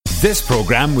This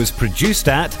programme was produced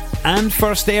at and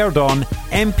first aired on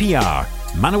MPR,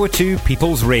 Manawatu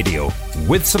People's Radio,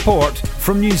 with support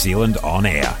from New Zealand On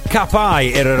Air. Ka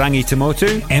pai Irarangi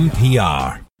Tamotu,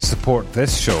 MPR. Support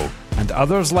this show and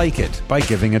others like it by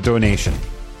giving a donation.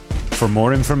 For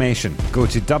more information, go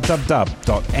to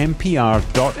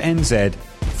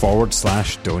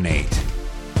www.mpr.nz/donate.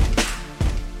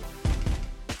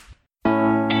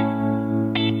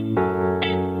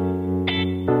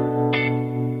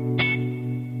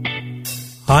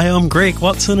 Hi, I'm Greg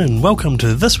Watson and welcome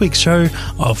to this week's show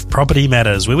of Property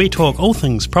Matters, where we talk all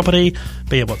things property,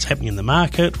 be it what's happening in the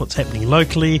market, what's happening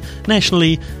locally,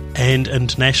 nationally and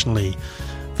internationally.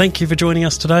 Thank you for joining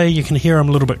us today. You can hear I'm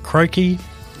a little bit croaky.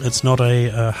 It's not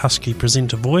a husky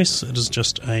presenter voice, it is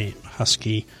just a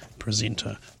husky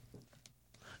presenter.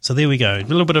 So there we go. A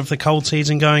little bit of the cold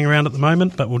season going around at the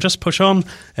moment, but we'll just push on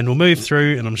and we'll move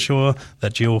through, and I'm sure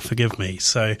that you'll forgive me.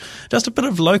 So just a bit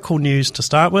of local news to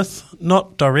start with,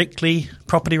 not directly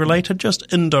property related,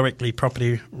 just indirectly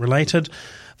property related.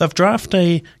 They've drafted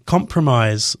a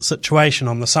compromise situation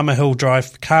on the Summerhill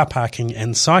Drive car parking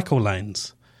and cycle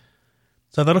lanes.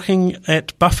 So they're looking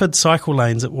at buffered cycle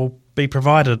lanes that will be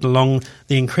provided along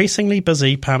the increasingly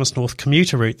busy Palmerston North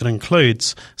commuter route that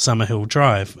includes Summerhill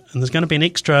Drive. And there's going to be an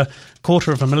extra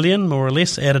 $250,000, more or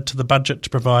less, added to the budget to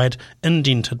provide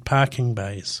indented parking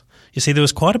bays. You see, there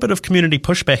was quite a bit of community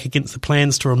pushback against the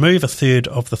plans to remove a third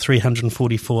of the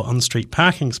 344 on-street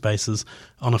parking spaces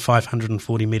on a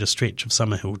 540-metre stretch of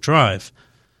Summerhill Drive.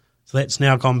 So that's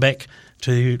now gone back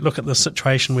to look at the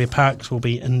situation where parks will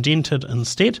be indented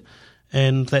instead,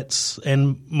 and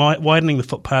widening the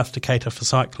footpath to cater for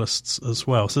cyclists as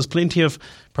well. So there's plenty of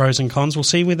pros and cons. We'll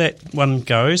see where that one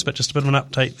goes, but just a bit of an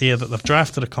update there that they've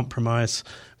drafted a compromise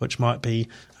which might be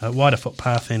a wider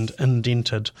footpath and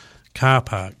indented car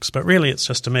parks. But really it's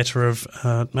just a matter of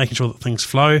making sure that things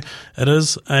flow. It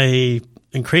is a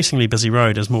increasingly busy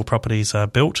road as more properties are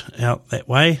built out that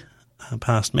way,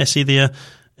 past Massey there.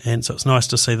 And so it's nice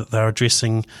to see that they're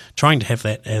trying to have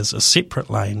that as a separate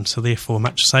lane, so therefore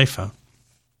much safer.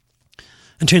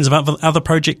 In terms of other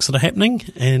projects that are happening,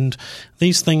 and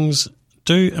these things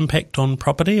do impact on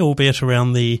property, albeit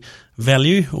around the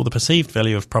value or the perceived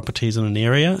value of properties in an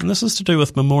area, and this is to do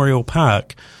with Memorial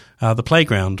Park, the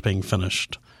playground being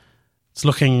finished. It's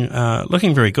looking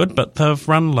very good, but they've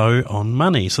run low on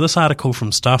money. So this article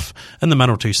from Stuff in the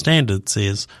Manawatu Standard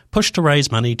says, push to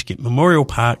raise money to get Memorial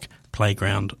Park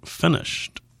playground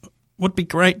finished. Would be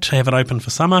great to have it open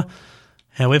for summer.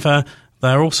 However,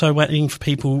 they're also waiting for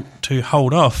people to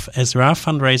hold off as there are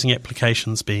fundraising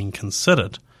applications being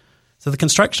considered. So the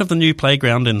construction of the new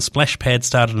playground and splash pad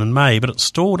started in May, but it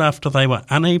stalled after they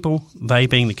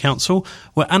being the council,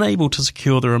 were unable to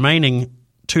secure the remaining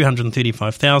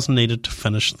 $235,000 needed to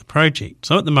finish the project.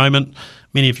 So at the moment,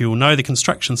 many of you will know the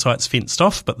construction site's fenced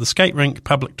off, but the skate rink,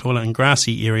 public toilet and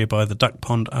grassy area by the duck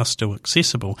pond are still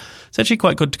accessible. It's actually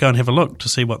quite good to go and have a look to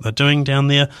see what they're doing down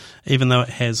there, even though it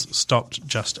has stopped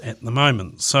just at the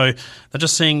moment. So they're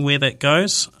just seeing where that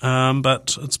goes,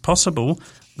 but it's possible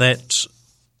that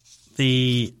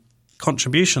the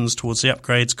contributions towards the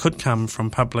upgrades could come from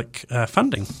public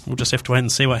funding. We'll just have to wait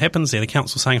and see what happens there. The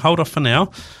council's saying hold off for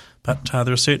now, but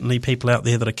there are certainly people out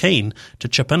there that are keen to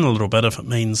chip in a little bit if it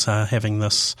means having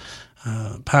this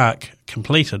park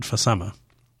completed for summer.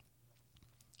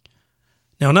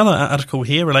 Now another article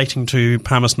here relating to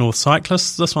Palmerston North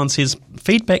cyclists. This one says,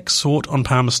 feedback sought on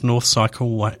Palmerston North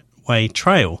Cycleway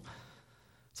Trail.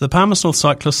 So the Palmerston North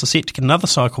cyclists are set to get another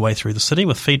cycleway through the city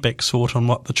with feedback sought on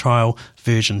what the trial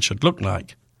version should look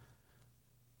like.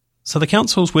 So the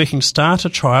council's working to start a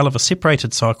trial of a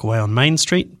separated cycleway on Main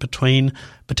Street between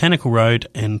Botanical Road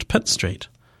and Pitt Street.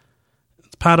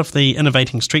 It's part of the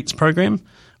Innovating Streets program,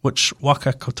 which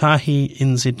Waka Kotahi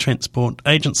NZ Transport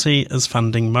Agency is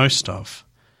funding most of.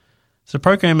 So the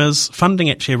program is funding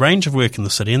actually a range of work in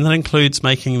the city, and that includes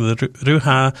making the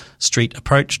Ruha Street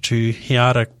approach to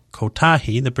Hiara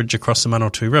Kotahi, the bridge across the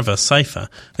Manawatu River, safer.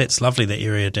 That's lovely, that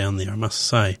area down there, I must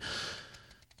say.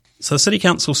 So the City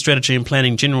Council Strategy and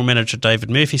Planning General Manager David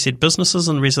Murphy said businesses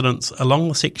and residents along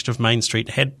the section of Main Street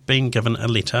had been given a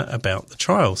letter about the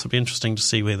trial. So it'll be interesting to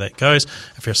see where that goes.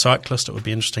 If you're a cyclist, it would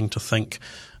be interesting to think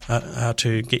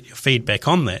to get your feedback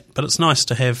on that. But it's nice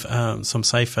to have some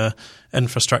safer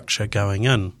infrastructure going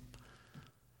in.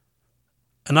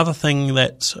 Another thing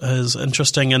that is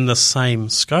interesting in this same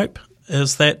scope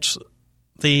is that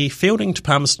the Feilding to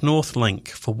Palmerston North link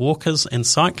for walkers and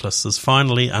cyclists is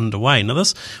finally underway. Now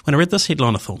when I read this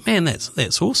headline, I thought, man,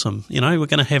 that's awesome. We're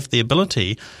going to have the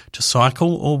ability to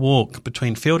cycle or walk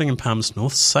between Feilding and Palmerston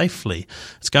North safely.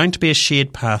 It's going to be a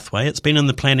shared pathway. It's been in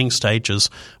the planning stages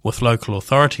with local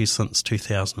authorities since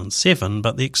 2007,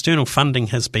 but the external funding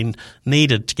has been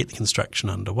needed to get the construction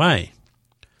underway.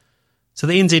 So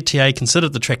the NZTA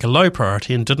considered the track a low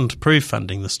priority and didn't approve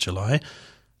funding this July.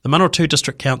 The Manawatu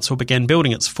District Council began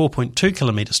building its 4.2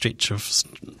 kilometre stretch of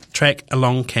track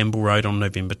along Campbell Road on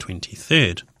November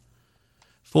 23rd.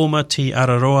 Former Te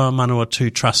Araroa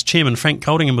Manawatu Trust Chairman Frank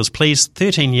Goldingham was pleased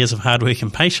 13 years of hard work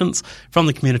and patience from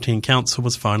the community and council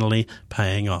was finally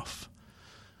paying off.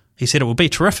 He said it will be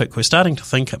terrific. We're starting to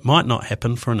think it might not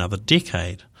happen for another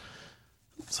decade.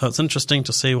 So it's interesting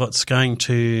to see what's going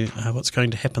to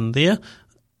happen there.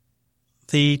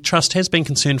 The Trust has been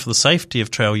concerned for the safety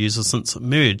of trail users since it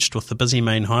merged with the busy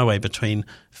main highway between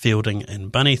Feilding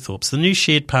and Bunnythorpe. So the new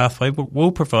shared pathway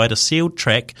will provide a sealed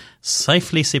track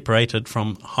safely separated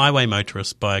from highway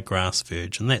motorists by a grass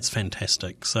verge, and that's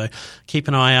fantastic. So keep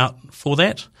an eye out for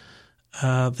that.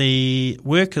 The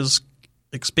work is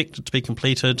expected to be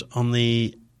completed on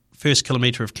the first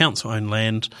kilometre of council-owned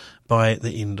land by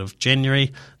the end of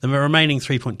January. The remaining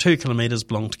 3.2 kilometres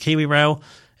belong to Kiwi Rail,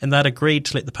 and they'd agreed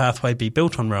to let the pathway be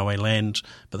built on railway land,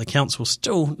 but the council is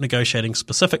still negotiating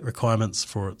specific requirements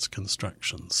for its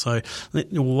construction. So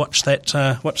we'll watch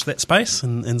that space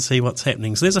and see what's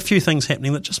happening. So there's a few things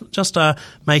happening that just are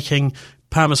making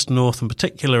Palmerston North in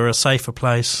particular a safer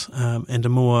place and a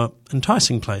more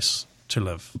enticing place to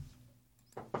live.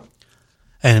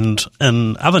 And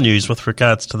in other news with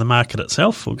regards to the market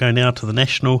itself, we'll go now to the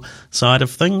national side of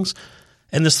things.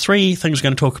 And there's three things we're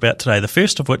going to talk about today, the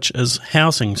first of which is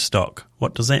housing stock.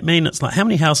 What does that mean? It's like how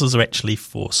many houses are actually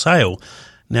for sale.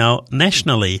 Now,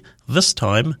 nationally, this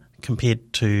time,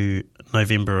 compared to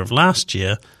November of last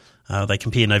year, they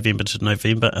compare November to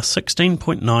November, a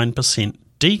 16.9%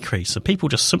 decrease. So people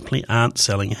just simply aren't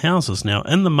selling houses. Now,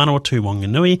 in the Manawatu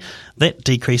Wanganui, that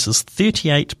decrease is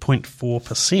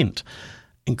 38.4%.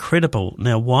 Incredible.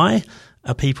 Now, why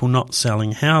are people not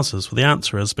selling houses? Well, the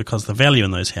answer is because the value in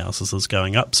those houses is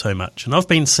going up so much. And I've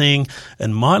been seeing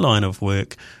in my line of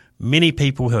work many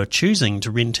people who are choosing to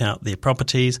rent out their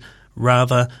properties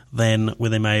rather than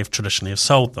where they may have traditionally have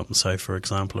sold them. So, for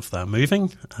example, if they're moving,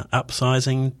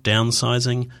 upsizing,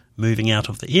 downsizing, moving out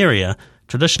of the area,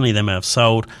 traditionally they may have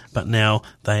sold, but now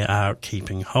they are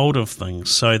keeping hold of things.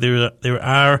 So there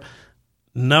are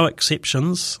no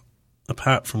exceptions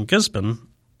apart from Gisborne,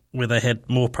 where they had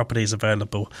more properties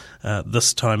available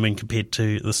this time when compared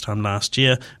to this time last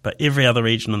year, but every other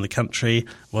region in the country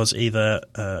was either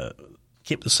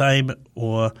kept the same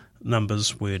or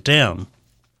numbers were down.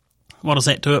 What does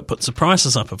that do? It puts the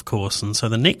prices up, of course, and so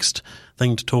the next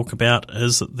thing to talk about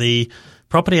is that the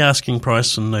property asking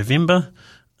price in November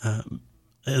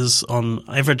is on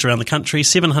average around the country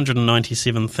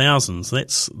 $797,000.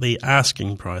 That's the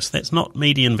asking price. That's not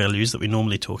median values that we're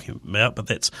normally talking about, but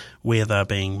that's where they're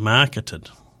being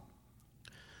marketed.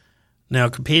 Now,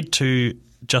 compared to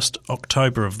just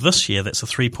October of this year, that's a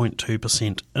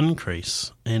 3.2%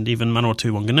 increase. And even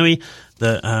Manawatu Wanganui,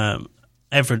 the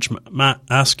average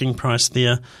asking price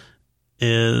there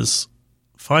is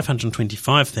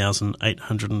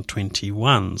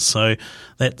 $525,821. So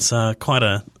that's quite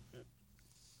a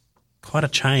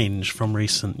change from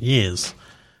recent years.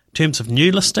 In terms of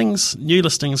new listings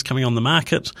coming on the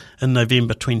market in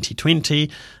November 2020,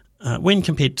 when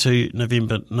compared to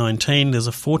November 19, there's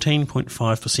a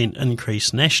 14.5%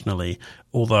 increase nationally,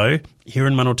 although here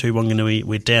in Manawatu Wanganui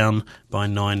we're down by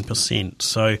 9%.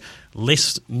 So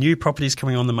less new properties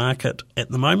coming on the market at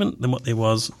the moment than what there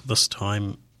was this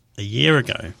time a year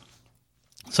ago.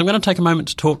 So I'm going to take a moment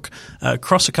to talk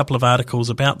across a couple of articles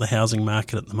about the housing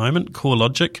market at the moment.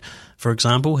 CoreLogic, for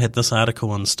example, had this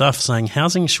article on Stuff saying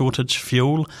housing shortage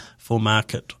fuel for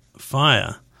market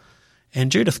fire.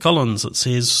 And Judith Collins, it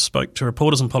says, spoke to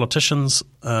reporters and politicians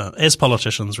as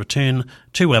politicians return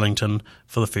to Wellington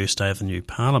for the first day of the new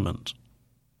parliament.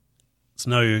 It's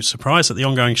no surprise that the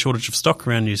ongoing shortage of stock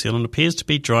around New Zealand appears to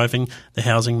be driving the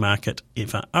housing market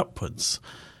ever upwards.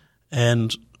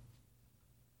 And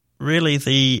really,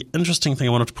 the interesting thing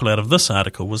I wanted to pull out of this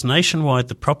article was nationwide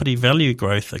the property value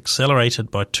growth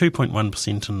accelerated by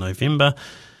 2.1% in November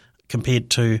compared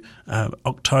to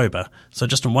October. So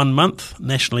just in 1 month,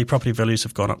 nationally property values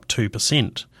have gone up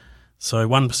 2%. So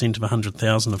 1% of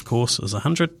 100,000, of course, is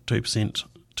 100, 2%,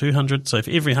 200. So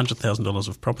for every $100,000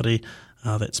 of property,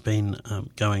 that's been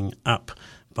going up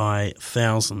by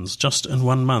thousands just in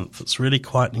 1 month. It's really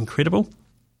quite incredible.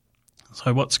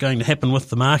 So what's going to happen with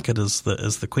the market is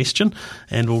the question,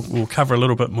 and we'll cover a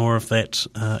little bit more of that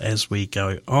as we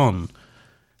go on.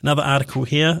 Another article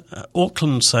here,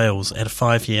 Auckland sales at a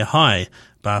 5-year high,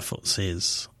 Barfoot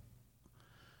says.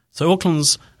 So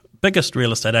Auckland's biggest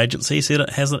real estate agency said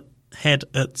it has had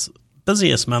its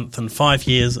busiest month in 5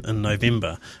 years in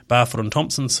November. Barfoot and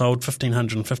Thompson sold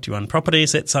 1,551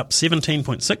 properties. That's up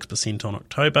 17.6% on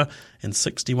October and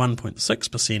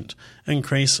 61.6%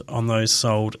 increase on those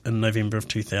sold in November of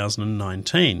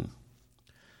 2019.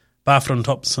 Barfoot and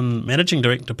Thompson Managing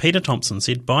Director Peter Thompson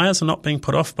said buyers are not being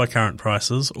put off by current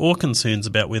prices or concerns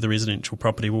about whether residential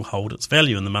property will hold its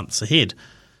value in the months ahead.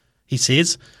 He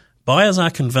says, buyers are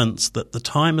convinced that the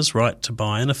time is right to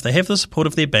buy, and if they have the support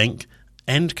of their bank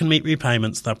and can meet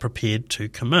repayments, they're prepared to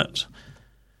commit.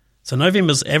 So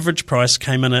November's average price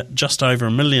came in at just over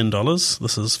 $1 million.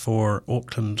 This is for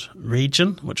Auckland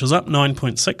region, which was up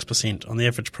 9.6% on the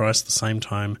average price the same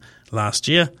time last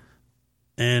year,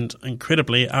 and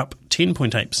incredibly up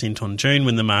 10.8% on June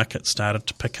when the market started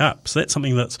to pick up. So that's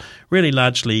something that's really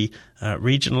largely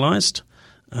regionalised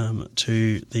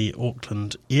to the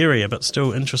Auckland area, but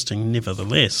still interesting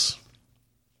nevertheless.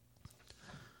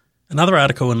 Another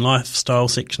article in Lifestyle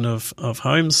section of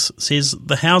Homes says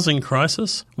the housing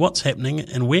crisis, what's happening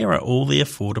and where are all the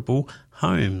affordable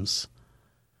homes?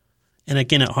 And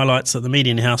again, it highlights that the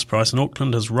median house price in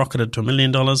Auckland has rocketed to $1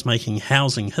 million, making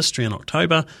housing history in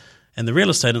October. And the Real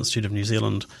Estate Institute of New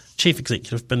Zealand Chief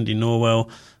Executive Bindi Norwell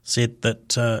said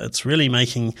that it's really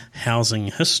making housing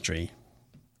history.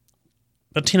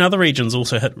 But 10 other regions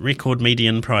also hit record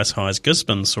median price highs.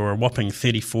 Gisborne saw a whopping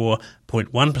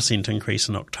 34.1% increase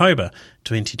in October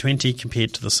 2020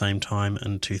 compared to the same time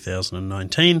in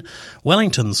 2019.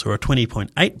 Wellington saw a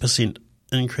 20.8%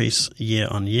 increase year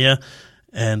on year.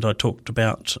 And I talked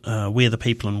about where the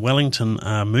people in Wellington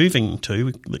are moving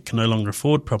to that can no longer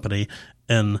afford property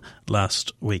in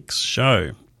last week's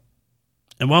show.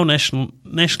 And while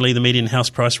nationally the median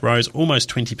house price rose almost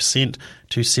 20%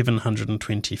 to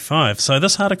 $725. So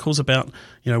this article's about,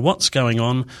 what's going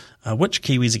on, which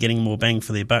Kiwis are getting more bang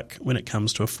for their buck when it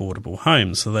comes to affordable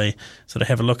homes. So they sort of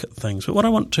have a look at things. But what I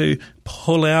want to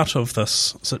pull out of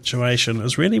this situation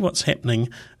is really what's happening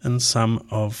in some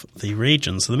of the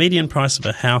regions. So the median price of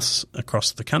a house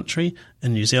across the country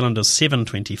in New Zealand is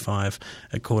 $725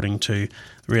 according to the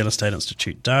Real Estate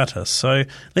Institute data. So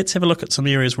let's have a look at some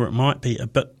areas where it might be a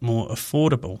bit more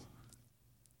affordable.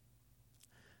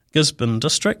 Gisborne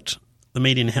District, the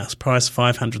median house price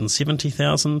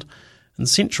 $570,000. In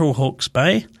Central Hawke's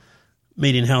Bay,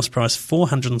 median house price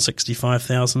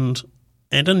 $465,000.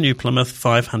 And in New Plymouth,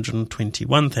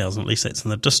 $521,000, at least that's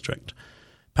in the district.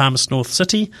 Palmerston North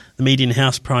City, the median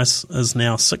house price is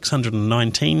now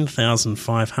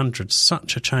 $619,500.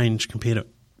 Such a change compared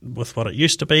with what it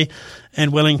used to be.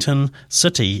 And Wellington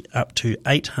City up to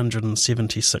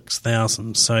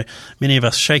 $876,000. So many of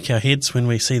us shake our heads when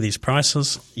we see these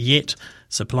prices, yet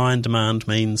supply and demand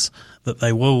means that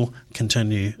they will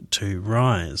continue to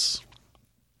rise.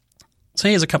 So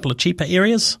here's a couple of cheaper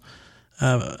areas,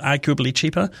 arguably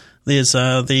cheaper. There's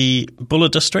the Buller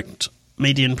District,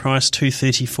 median price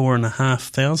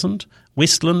 $234,500.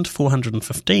 Westland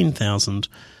 $415,000.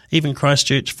 Even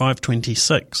Christchurch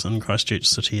 $526,000 in Christchurch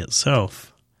City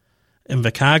itself.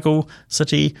 Invercargill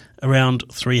City around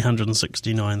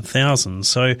 $369,000.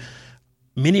 So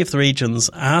many of the regions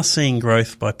are seeing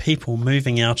growth by people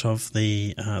moving out of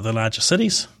the larger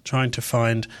cities, trying to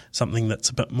find something that's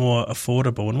a bit more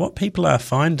affordable. And what people are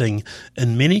finding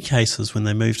in many cases when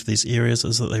they move to these areas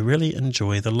is that they really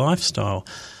enjoy the lifestyle.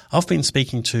 I've been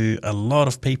speaking to a lot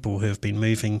of people who have been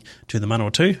moving to the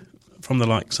Manawatu from the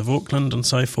likes of Auckland and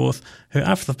so forth, who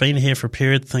after they've been here for a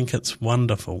period think it's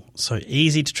wonderful. So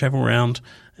easy to travel around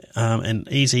and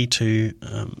easy to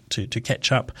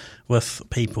catch up with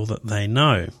people that they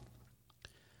know.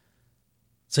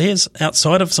 So here's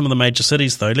outside of some of the major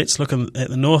cities though, let's look at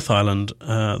the North Island.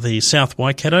 The South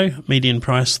Waikato, median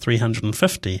price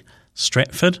 $350.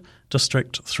 Stratford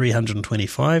District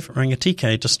 $325,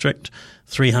 Rangitikei District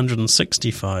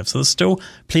 $365. So there's still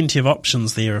plenty of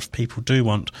options there if people do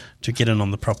want to get in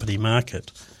on the property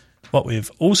market. What we've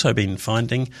also been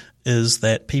finding is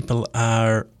that people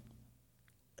are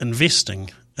investing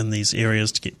in these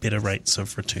areas to get better rates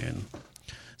of return.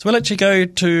 So we'll let you go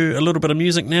to a little bit of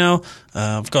music now.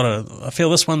 I feel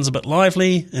this one's a bit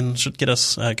lively and should get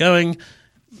us going.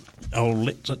 I'll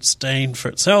let it stand for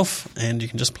itself, and you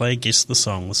can just play Guess the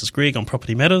Song. This is Greg on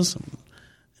Property Matters.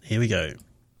 Here we go.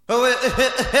 Oh, well, the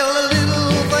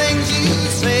little things you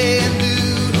say and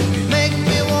do make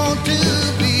me want to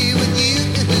be with you.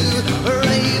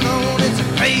 Rave on, it's a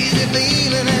crazy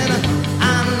feeling, and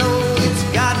I know it's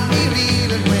got me real.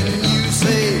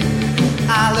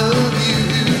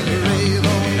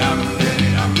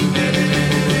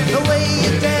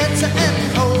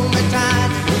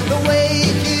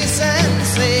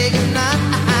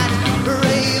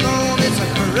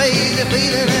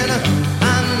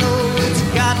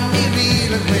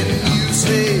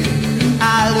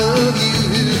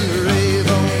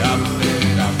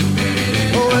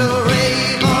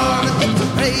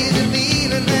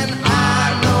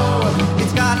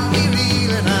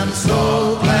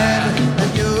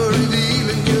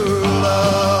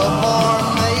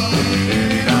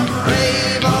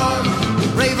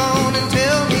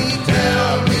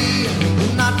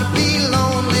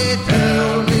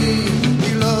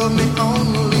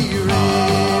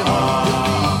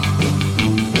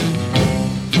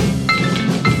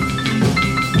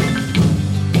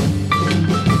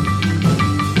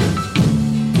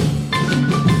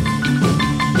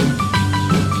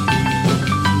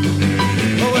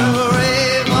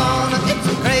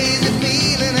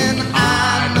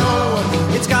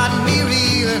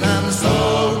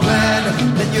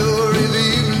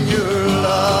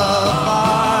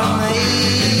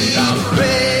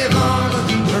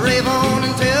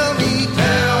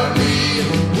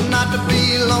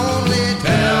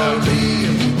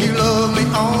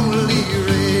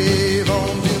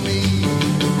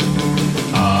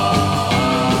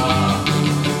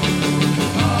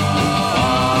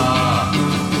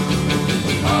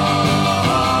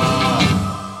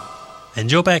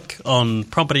 you're back on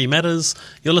Property Matters.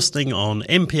 You're listening on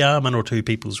MPR, Manawatu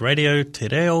People's Radio, Te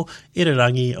Reo,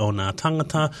 Irirangi o Ngā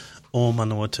Tangata o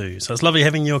Manawatu. So it's lovely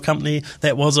having your company.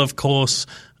 That was, of course,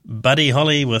 Buddy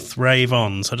Holly with Rave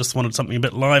on. So I just wanted something a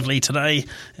bit lively today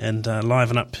and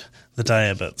liven up the day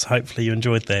a bit. So hopefully you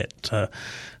enjoyed that.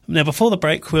 Now, before the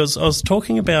break, I was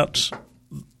talking about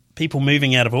people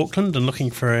moving out of Auckland and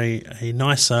looking for a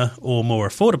nicer or more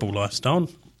affordable lifestyle.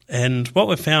 And what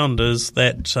we've found is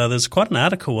that there's quite an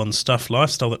article on Stuff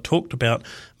Lifestyle that talked about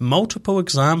multiple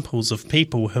examples of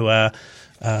people who are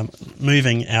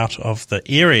moving out of the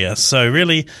area. So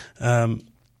really,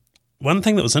 one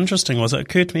thing that was interesting was it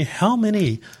occurred to me how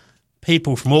many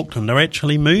people from Auckland are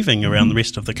actually moving around the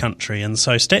rest of the country. And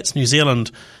so Stats New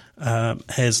Zealand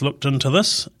has looked into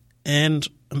this, and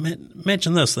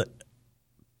imagine this, that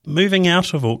moving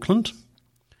out of Auckland,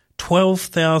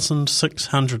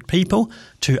 12,600 people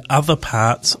to other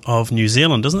parts of New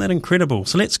Zealand. Isn't that incredible?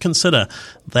 So let's consider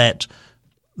that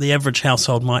the average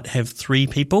household might have 3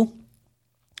 people.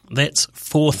 That's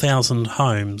 4,000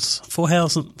 homes.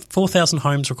 4,000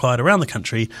 homes required around the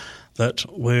country that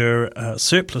were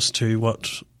surplus to what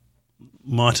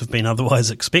might have been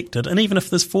otherwise expected. And even if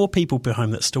there's 4 people per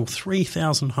home, that's still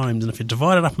 3,000 homes. And if you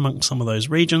divide it up amongst some of those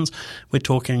regions, we're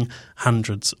talking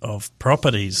hundreds of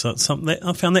properties. So it's something that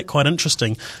I found that quite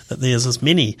interesting, that there's as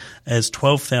many as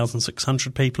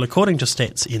 12,600 people, according to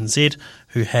Stats NZ,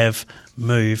 who have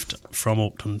moved from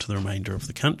Auckland to the remainder of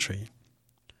the country.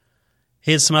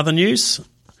 Here's some other news.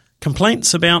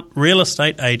 Complaints about real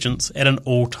estate agents at an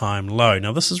all-time low.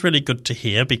 Now, this is really good to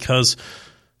hear because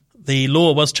the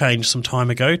law was changed some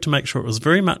time ago to make sure it was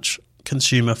very much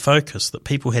consumer-focused, that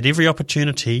people had every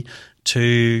opportunity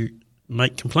to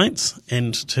make complaints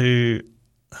and to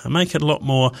make it a lot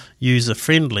more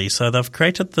user-friendly. So they've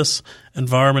created this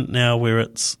environment now where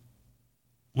it's,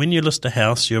 when you list a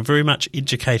house, you're very much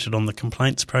educated on the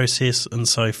complaints process and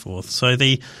so forth. So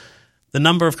the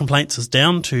number of complaints is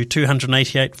down to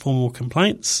 288 formal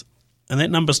complaints, and that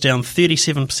number's down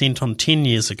 37% on 10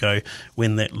 years ago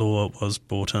when that law was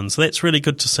brought in. So that's really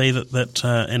good to see that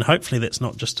and hopefully that's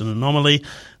not just an anomaly,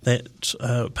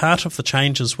 that part of the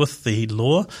changes with the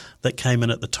law that came in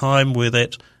at the time were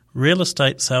that real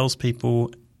estate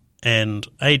salespeople and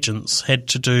agents had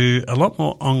to do a lot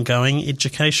more ongoing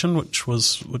education, which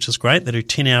is great. They do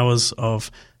 10 hours of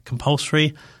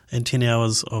compulsory and 10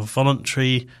 hours of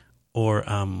voluntary or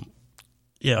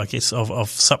of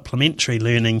supplementary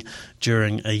learning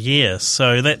during a year.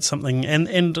 So that's something,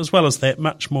 and as well as that,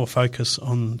 much more focus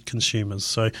on consumers.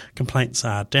 So complaints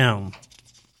are down.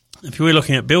 If you were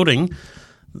looking at building,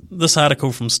 this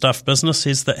article from Stuff Business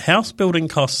says that house building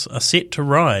costs are set to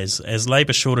rise as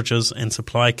labour shortages and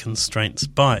supply constraints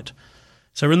bite.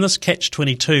 So we're in this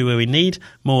catch-22 where we need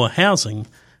more housing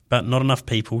but not enough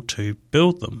people to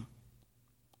build them.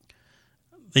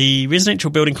 The residential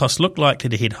building costs look likely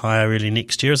to head higher early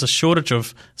next year as a shortage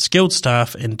of skilled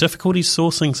staff and difficulty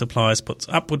sourcing supplies puts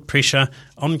upward pressure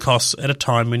on costs at a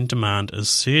time when demand is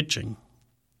surging.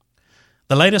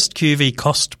 The latest QV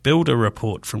Cost Builder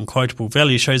report from Quotable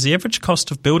Value shows the average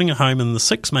cost of building a home in the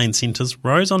 6 main centres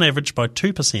rose on average by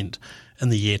 2% in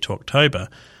the year to October.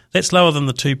 That's lower than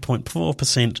the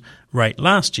 2.4% rate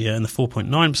last year and the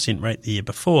 4.9% rate the year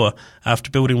before,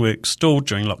 after building work stalled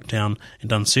during lockdown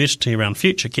and uncertainty around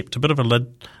future kept a bit of a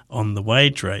lid on the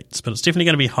wage rates. But it's definitely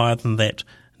going to be higher than that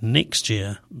next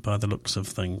year by the looks of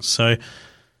things. So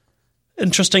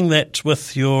interesting that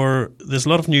there's a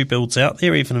lot of new builds out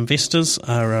there, even investors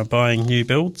are buying new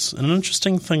builds. And an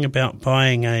interesting thing about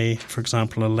buying for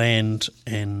example, a land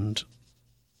and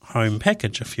home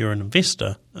package, if you're an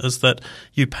investor, is that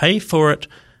you pay for it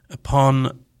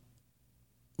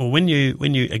when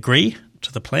you agree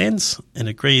to the plans and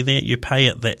agree there, you pay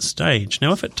at that stage.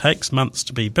 Now, if it takes months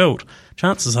to be built,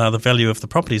 chances are the value of the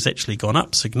property has actually gone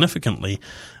up significantly,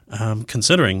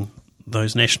 considering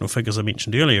those national figures I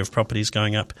mentioned earlier of properties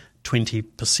going up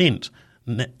 20%.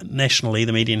 Nationally,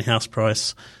 the median house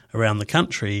price around the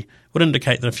country would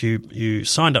indicate that if you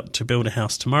signed up to build a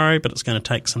house tomorrow, but it's going to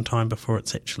take some time before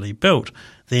it's actually built,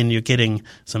 then you're getting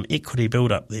some equity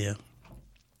build up there.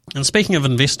 And speaking of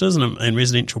investors and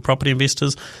residential property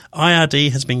investors,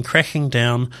 IRD has been cracking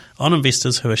down on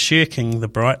investors who are shirking the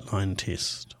Bright Line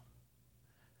test.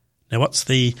 Now, what's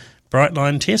the Bright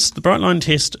Line test? The Bright Line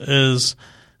test is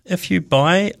if you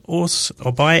buy or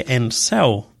buy and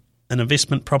sell an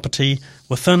investment property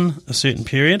within a certain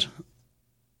period,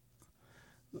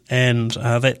 and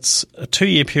that's a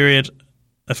 2-year period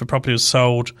if a property was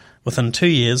sold within 2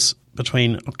 years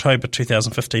between October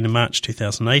 2015 and March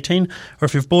 2018, or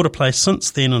if you've bought a place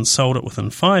since then and sold it within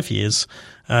 5 years,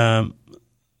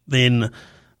 then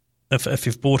if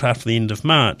you've bought after the end of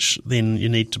March, then you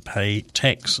need to pay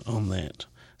tax on that.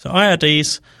 So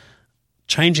IRDs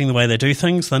changing the way they do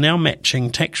things. They're now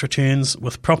matching tax returns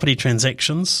with property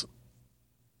transactions,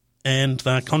 and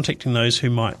they're contacting those who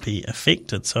might be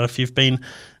affected. So if you've been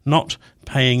not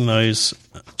paying those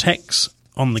tax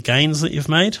on the gains that you've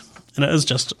made, and it is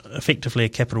just effectively a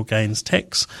capital gains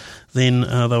tax, then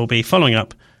they'll be following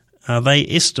up. They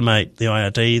estimate, the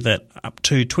IRD, that up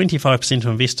to 25% of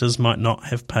investors might not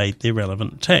have paid their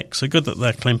relevant tax. So good that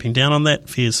they're clamping down on that.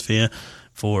 Fair's fair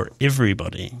for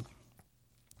everybody.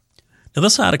 Now,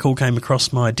 this article came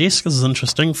across my desk. This is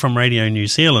interesting, from Radio New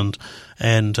Zealand,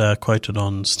 and quoted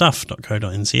on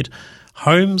stuff.co.nz.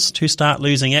 Homes to start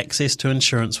losing access to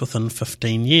insurance within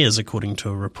 15 years, according to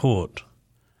a report.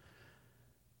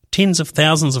 Tens of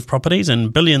thousands of properties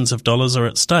and billions of dollars are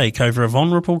at stake over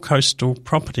vulnerable coastal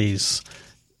properties.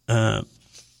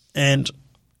 And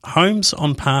homes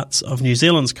on parts of New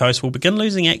Zealand's coast will begin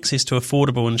losing access to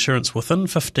affordable insurance within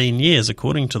 15 years,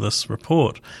 according to this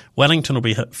report. Wellington will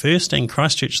be hit first and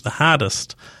Christchurch the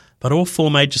hardest, but all 4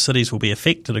 major cities will be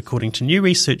affected, according to new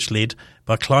research led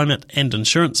by climate and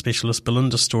insurance specialist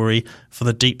Belinda Story for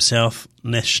the Deep South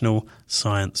National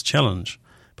Science Challenge.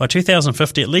 By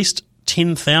 2050, at least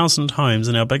 10,000 homes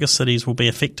in our biggest cities will be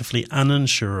effectively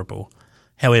uninsurable.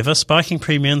 However, spiking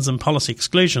premiums and policy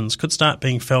exclusions could start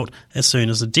being felt as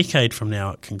soon as a decade from now,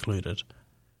 it concluded.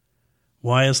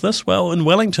 Why is this? Well, in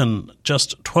Wellington,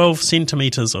 just 12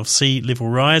 centimetres of sea level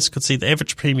rise could see the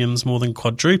average premiums more than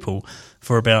quadruple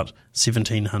for about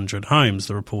 1,700 homes,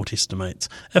 the report estimates,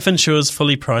 if insurers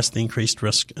fully price the increased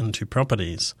risk into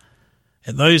properties.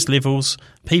 At those levels,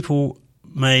 people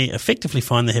may effectively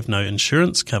find they have no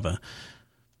insurance cover.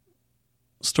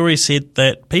 Story said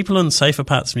that people in safer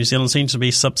parts of New Zealand seem to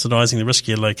be subsidising the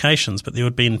riskier locations, but there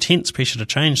would be intense pressure to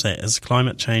change that as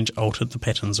climate change altered the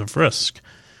patterns of risk.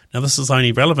 Now, this is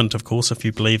only relevant, of course, if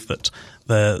you believe that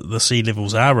the sea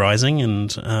levels are rising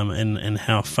and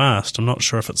how fast. I'm not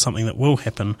sure if it's something that will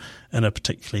happen in a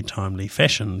particularly timely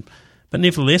fashion. But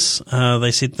nevertheless,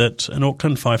 they said that in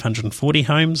Auckland, 540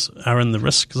 homes are in the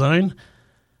risk zone,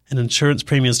 and insurance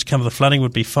premiums to cover the flooding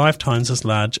would be 5 times as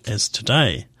large as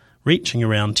today, reaching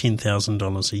around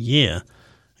 $10,000 a year.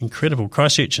 Incredible.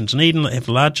 Christchurch and Dunedin have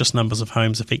the largest numbers of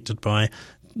homes affected by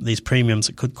these premiums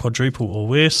that could quadruple or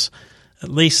worse. At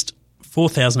least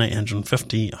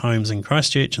 4,850 homes in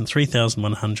Christchurch and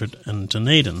 3,100 in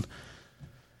Dunedin.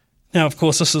 Now, of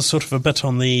course, this is sort of a bit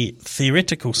on the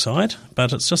theoretical side,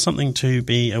 but it's just something to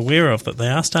be aware of, that they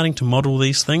are starting to model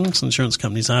these things. Insurance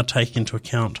companies are taking into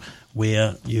account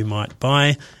where you might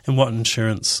buy and what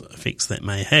insurance effects that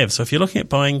may have. So if you're looking at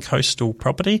buying coastal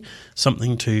property,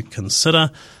 something to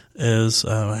consider is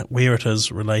where it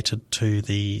is related to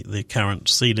the current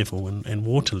sea level and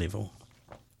water level.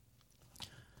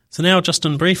 So now, just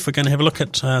in brief, we're going to have a look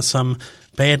at some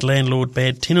bad landlord,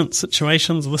 bad tenant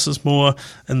situations. This is more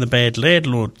in the bad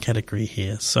landlord category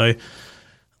here. So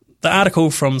the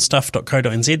article from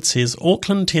stuff.co.nz says,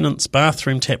 Auckland tenant's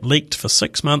bathroom tap leaked for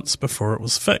 6 months before it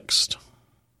was fixed.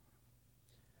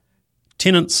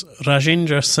 Tenants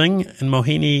Rajendra Singh and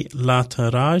Mohini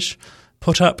Lataraj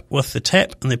put up with the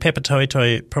tap in their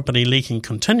Papatoetoe property leaking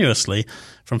continuously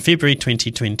from February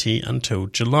 2020 until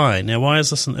July. Now, why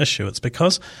is this an issue? It's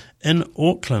because in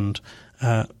Auckland,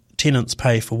 tenants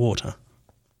pay for water.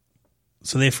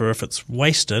 So therefore, if it's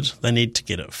wasted, they need to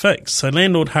get it fixed. So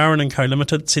landlord Haran & Co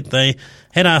Limited said they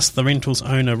had asked the rental's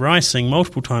owner, Rising,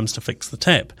 multiple times to fix the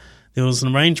tap. There was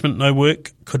an arrangement no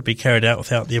work could be carried out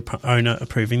without the owner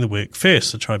approving the work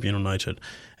first, the tribunal noted.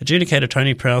 Adjudicator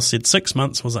Tony Prowse said 6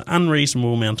 months was an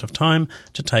unreasonable amount of time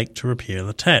to take to repair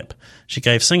the tap. She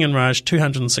gave Singh and Raj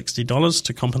 $260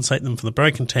 to compensate them for the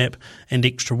broken tap and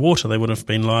extra water they would have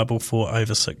been liable for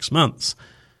over 6 months.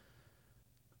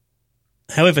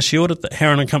 However, she ordered that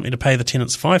Haran & Company to pay the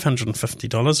tenants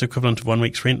 $550, equivalent of 1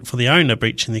 week's rent, for the owner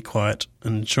breaching their quiet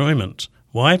enjoyment.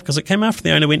 Why? Because it came after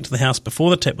the owner went to the house before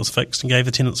the tap was fixed and gave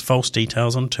the tenants false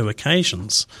details on 2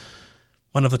 occasions.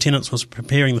 One of the tenants was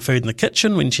preparing the food in the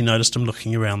kitchen when she noticed him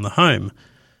looking around the home.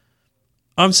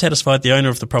 I'm satisfied the owner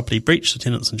of the property breached the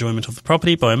tenant's enjoyment of the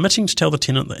property by omitting to tell the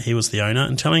tenant that he was the owner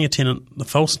and telling a tenant the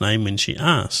false name when she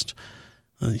asked.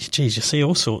 Geez, you see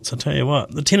all sorts, I tell you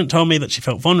what. The tenant told me that she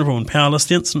felt vulnerable and powerless.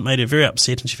 The incident made her very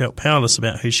upset and she felt powerless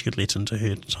about who she could let into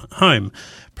her home.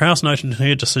 Prowse noted in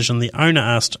her decision the owner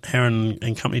asked Haran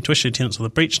 & Company to issue tenants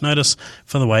with a breach notice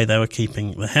for the way they were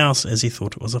keeping the house, as he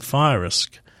thought it was a fire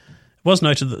risk. It was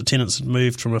noted that the tenants had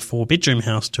moved from a 4-bedroom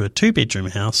house to a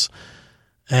 2-bedroom house,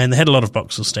 and they had a lot of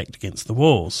boxes stacked against the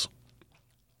walls.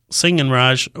 Singh and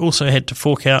Raj also had to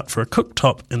fork out for a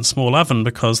cooktop and small oven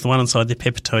because the one inside their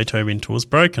Pepitoto rental was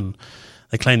broken.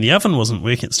 They claimed the oven wasn't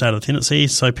working at the start of the tenancy,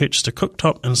 so purchased a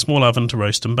cooktop and a small oven to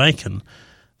roast and bacon.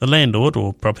 The landlord,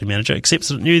 or property manager, accepts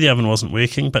that it knew the oven wasn't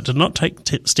working, but did not take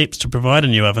steps to provide a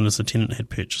new oven as the tenant had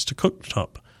purchased a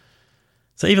cooktop.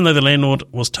 So even though the landlord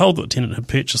was told that the tenant had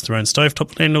purchased their own stovetop,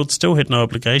 the landlord still had no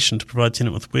obligation to provide the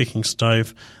tenant with a working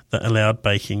stove that allowed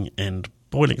baking and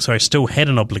boiling. Still had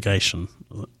an obligation,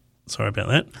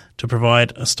 to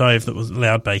provide a stove that was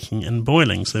allowed baking and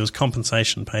boiling. So there was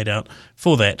compensation paid out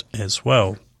for that as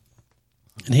well.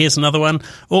 And here's another one.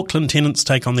 Auckland tenants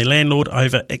take on their landlord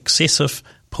over excessive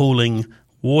pooling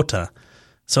water.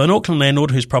 So an Auckland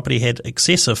landlord whose property had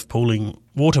excessive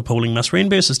water pooling must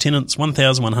reimburse his tenants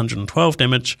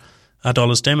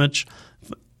 $1,112 damage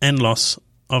and loss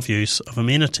of use of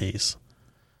amenities.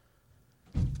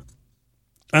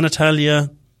 Anatalia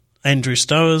Andrew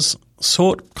Stowers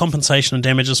sought compensation and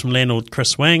damages from landlord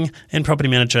Chris Wang and property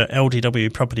manager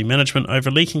LDW Property Management over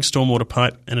a leaking stormwater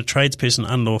pipe and a tradesperson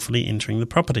unlawfully entering the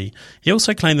property. He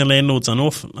also claimed the landlords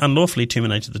unlawfully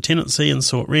terminated the tenancy and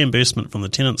sought reimbursement from the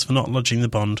tenants for not lodging the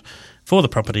bond for the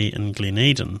property in Glen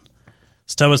Eden.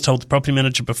 Stowers told the property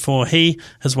manager before he,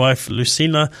 his wife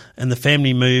Lucilla and the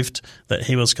family moved that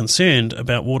he was concerned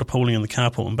about water pooling in the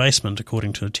carport and basement,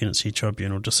 according to a tenancy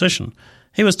tribunal decision.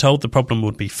 He was told the problem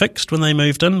would be fixed when they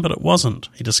moved in, but it wasn't.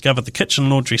 He discovered the kitchen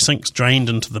laundry sinks drained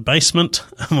into the basement.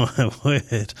 Oh my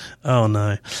word. Oh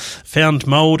no. Found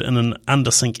mould in an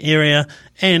under-sink area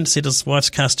and said his wife's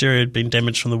cast area had been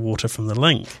damaged from the water from the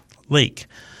leak.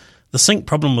 The sink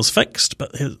problem was fixed,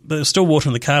 but there was still water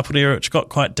in the carport area which got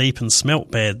quite deep and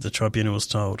smelt bad, the tribunal was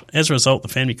told. As a result, the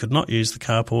family could not use the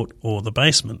carport or the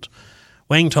basement.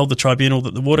 Wang told the tribunal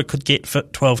that the water could get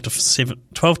 12 to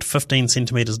 15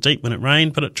 centimetres deep when it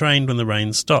rained, but it drained when the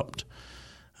rain stopped.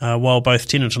 While both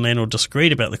tenant and landlord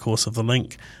disagreed about the course of the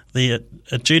leak, the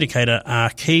adjudicator R.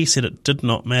 Key said it did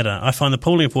not matter. I find the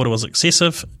pooling of water was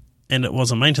excessive and it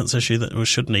was a maintenance issue that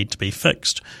should need to be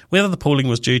fixed. Whether the pooling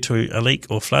was due to a leak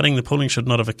or flooding, the pooling should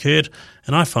not have occurred,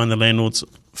 and I find the landlords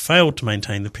failed to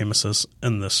maintain the premises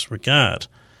in this regard.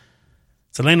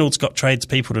 So landlords got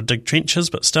tradespeople to dig trenches,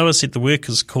 but Stowers said the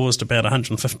workers caused about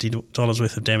 $150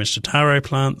 worth of damage to taro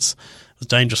plants. It was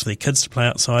dangerous for their kids to play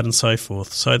outside and so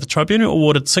forth. So the tribunal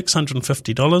awarded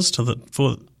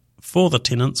 $650 for the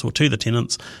tenants or to the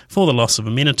tenants for the loss of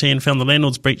amenity and found the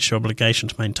landlords breached their obligation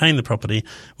to maintain the property,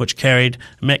 which carried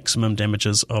maximum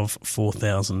damages of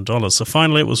 $4,000. So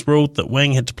finally it was ruled that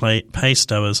Wang had to pay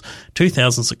Stowers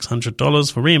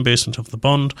 $2,600 for reimbursement of the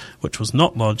bond, which was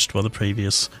not lodged by the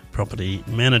previous property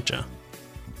manager.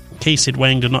 Key said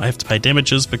Wang did not have to pay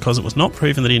damages because it was not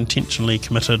proven that he intentionally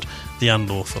committed the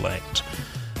unlawful act.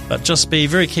 But just be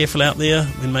very careful out there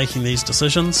when making these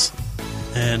decisions.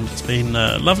 And it's been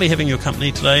lovely having your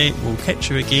company today. We'll catch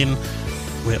you again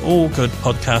where all good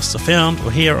podcasts are found,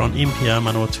 or here on MPR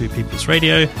Manawatu People's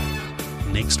Radio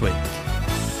next week.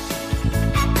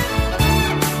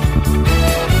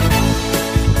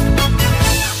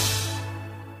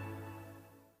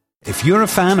 If you're a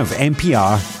fan of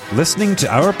NPR, listening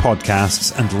to our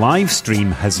podcasts and live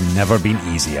stream has never been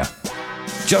easier.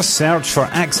 Just search for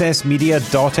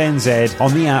accessmedia.nz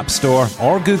on the App Store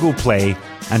or Google Play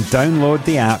and download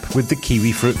the app with the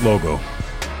kiwi fruit logo.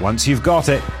 Once you've got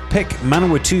it, pick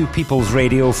Manawatu People's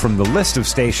Radio from the list of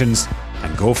stations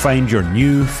and go find your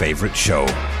new favourite show.